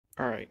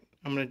Alright,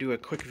 I'm going to do a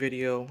quick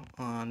video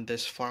on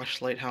this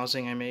flashlight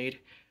housing I made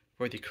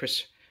for the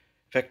Kryss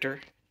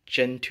Vector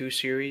Gen 2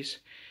 series.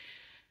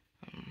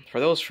 For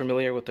those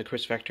familiar with the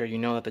Kryss Vector, you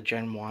know that the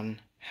Gen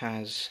 1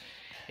 has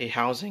a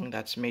housing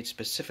that's made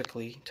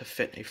specifically to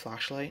fit a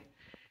flashlight.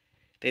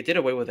 They did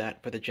away with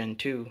that for the Gen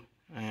 2,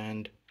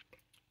 and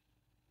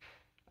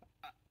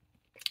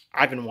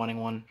I've been wanting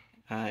one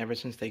ever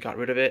since they got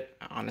rid of it.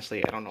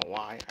 Honestly, I don't know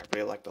why. I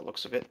really like the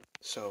looks of it,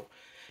 so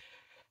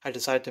I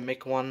decided to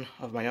make one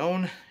of my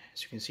own.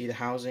 As you can see, the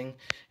housing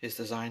is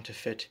designed to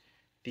fit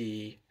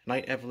the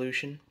Night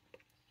Evolution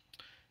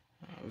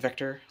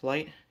Vector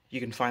light. You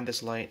can find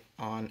this light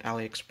on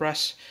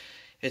AliExpress.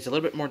 It's a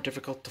little bit more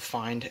difficult to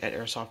find at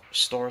airsoft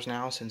stores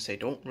now since they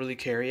don't really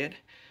carry it,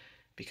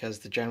 because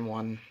the Gen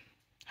 1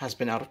 has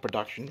been out of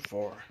production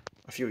for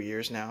a few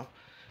years now.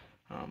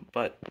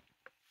 But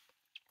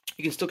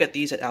you can still get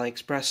these at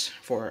AliExpress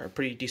for a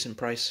pretty decent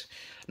price,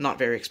 not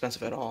very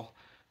expensive at all.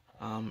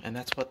 And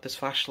that's what this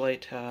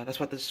flashlight, that's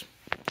what this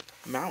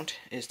mount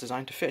is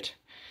designed to fit.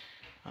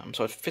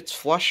 So it fits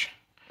flush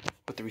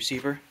with the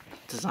receiver,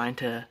 designed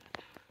to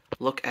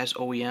look as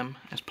OEM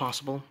as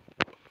possible.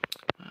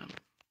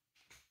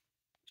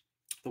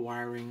 The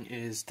wiring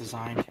is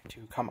designed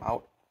to come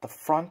out the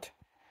front,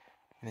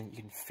 and then you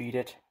can feed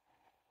it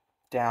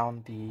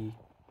down the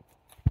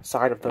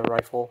side of the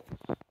rifle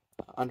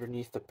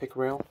underneath the pick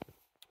rail.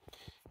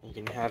 You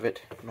can have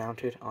it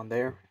mounted on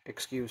there.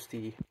 Excuse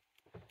the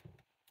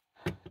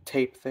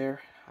tape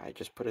there. I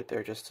just put it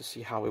there just to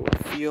see how it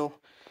would feel.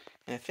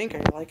 And I think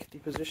I like the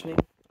positioning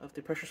of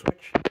the pressure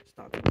switch. It's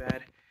not too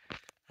bad.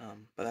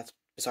 But that's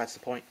besides the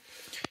point.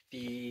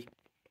 The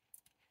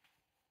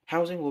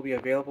housing will be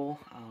available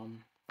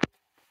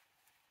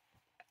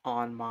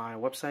on my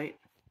website.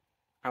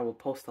 I will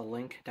post a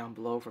link down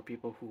below for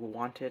people who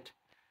want it.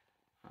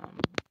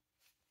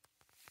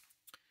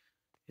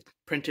 It's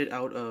printed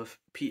out of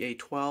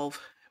PA12,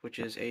 which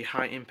is a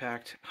high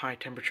impact, high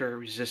temperature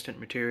resistant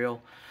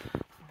material.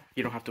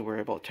 You don't have to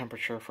worry about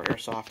temperature for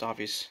airsoft,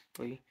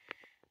 obviously.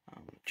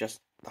 Just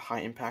the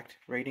high impact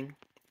rating.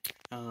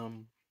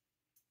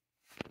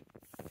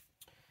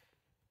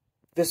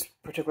 This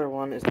particular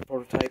one is the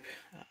prototype.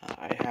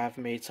 I have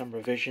made some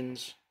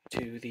revisions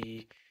to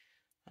the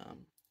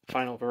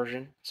final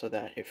version so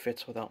that it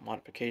fits without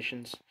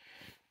modifications.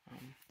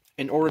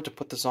 In order to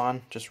put this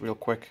on, just real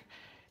quick,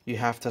 you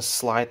have to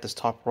slide this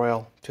top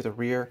rail to the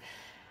rear.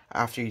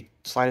 After you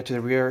slide it to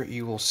the rear,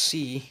 you will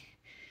see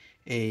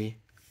a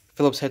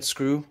Phillips head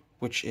screw,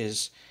 which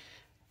is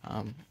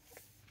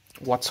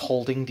what's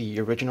holding the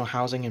original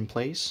housing in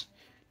place.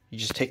 You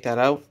just take that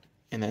out,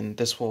 and then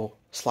this will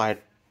slide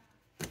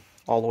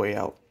all the way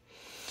out.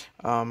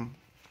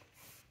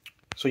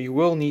 So you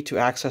will need to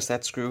access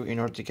that screw in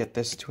order to get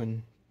this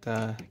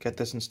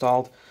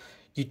installed.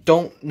 You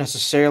don't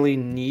necessarily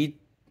need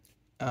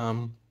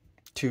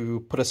to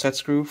put a set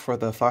screw for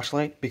the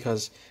flashlight,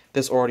 because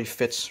this already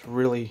fits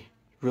really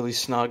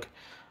snug.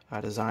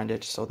 I designed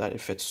it so that it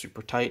fits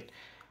super tight.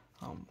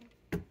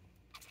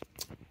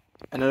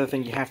 Another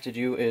thing you have to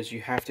do is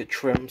you have to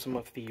trim some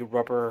of the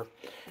rubber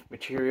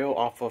material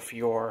off of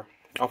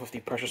the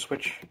pressure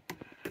switch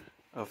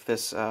of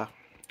this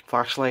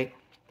flashlight.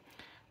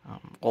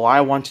 Well,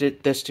 I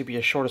wanted this to be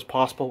as short as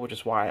possible, which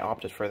is why I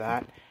opted for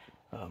that.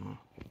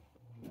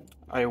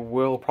 I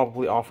will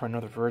probably offer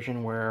another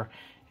version where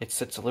it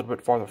sits a little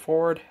bit farther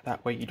forward.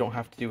 That way you don't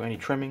have to do any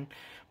trimming.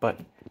 But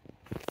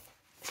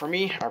for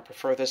me, I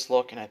prefer this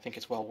look, and I think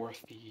it's well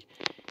worth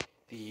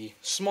the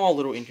small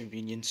little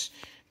inconvenience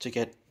to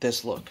get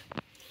this look.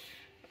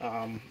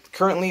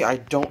 Currently, I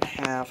don't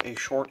have a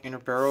short inner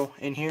barrel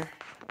in here.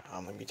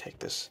 Let me take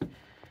this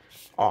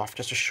off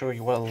just to show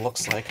you what it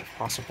looks like,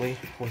 possibly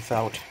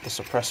without the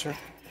suppressor.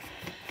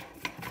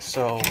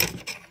 So,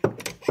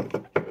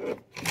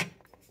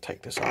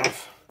 take this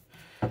off.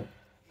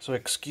 So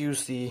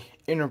excuse the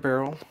inner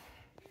barrel,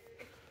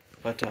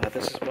 but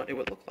this is what it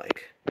would look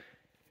like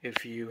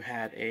if you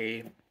had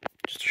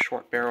just a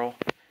short barrel,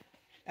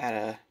 add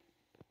a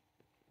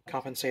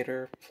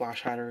compensator,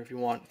 flash hider if you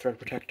want, thread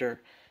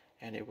protector,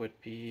 and it would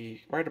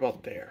be right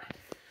about there.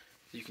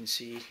 You can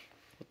see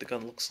what the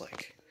gun looks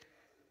like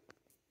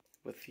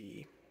with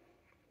the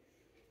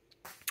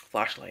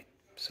flashlight.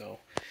 So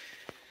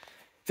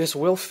this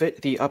will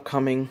fit the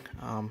upcoming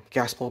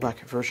gas blowback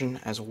version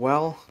as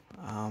well.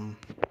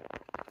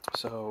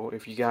 So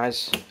if you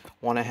guys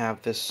want to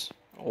have this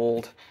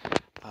old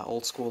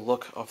school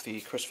look of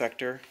the Kryss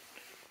Vector,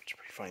 which is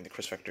pretty funny, the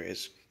Kryss Vector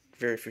is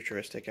very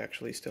futuristic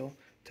actually still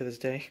to this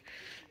day.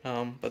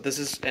 But this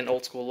is an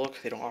old school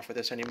look. They don't offer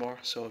this anymore.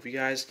 So if you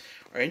guys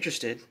are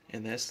interested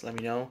in this, let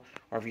me know.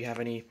 Or if you have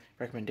any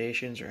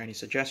recommendations or any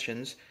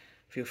suggestions,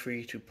 feel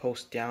free to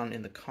post down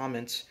in the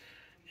comments,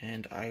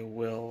 and I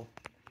will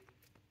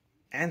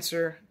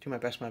answer to my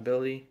best of my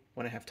ability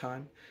when I have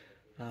time.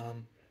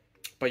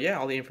 But yeah,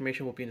 all the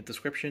information will be in the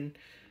description,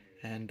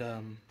 and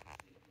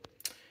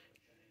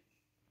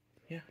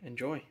yeah,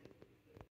 enjoy.